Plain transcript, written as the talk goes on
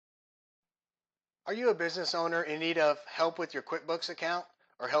Are you a business owner in need of help with your QuickBooks account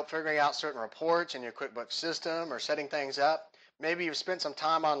or help figuring out certain reports in your QuickBooks system or setting things up? Maybe you've spent some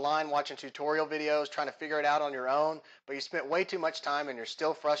time online watching tutorial videos trying to figure it out on your own, but you spent way too much time and you're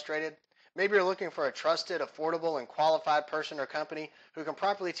still frustrated. Maybe you're looking for a trusted, affordable, and qualified person or company who can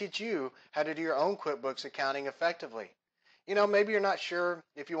properly teach you how to do your own QuickBooks accounting effectively. Maybe you're not sure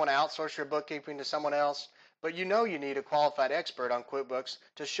if you want to outsource your bookkeeping to someone else, but you need a qualified expert on QuickBooks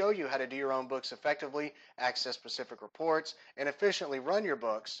to show you how to do your own books effectively, access specific reports, and efficiently run your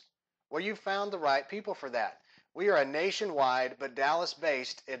books. Well, you found the right people for that. We are a nationwide but Dallas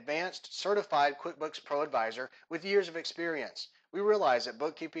based advanced certified QuickBooks Pro advisor with years of experience. We realize that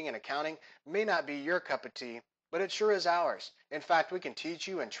bookkeeping and accounting may not be your cup of tea, but it sure is ours. In fact, we can teach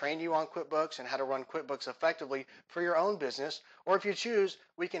you and train you on QuickBooks and how to run QuickBooks effectively for your own business, or if you choose,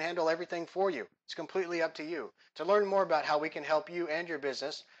 we can handle everything for you. It's completely up to you. To learn more about how we can help you and your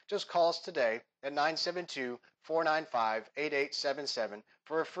business, just call us today at 972-495-8877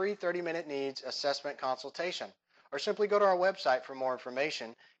 for a free 30-minute needs assessment consultation, or simply go to our website for more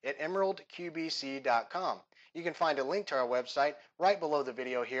information at emeraldqbc.com. You can find a link to our website right below the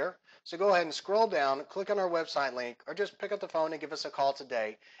video here. So go ahead and scroll down, click on our website link, or just pick up the phone and give us a call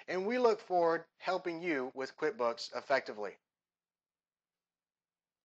today. And we look forward helping you with QuickBooks effectively.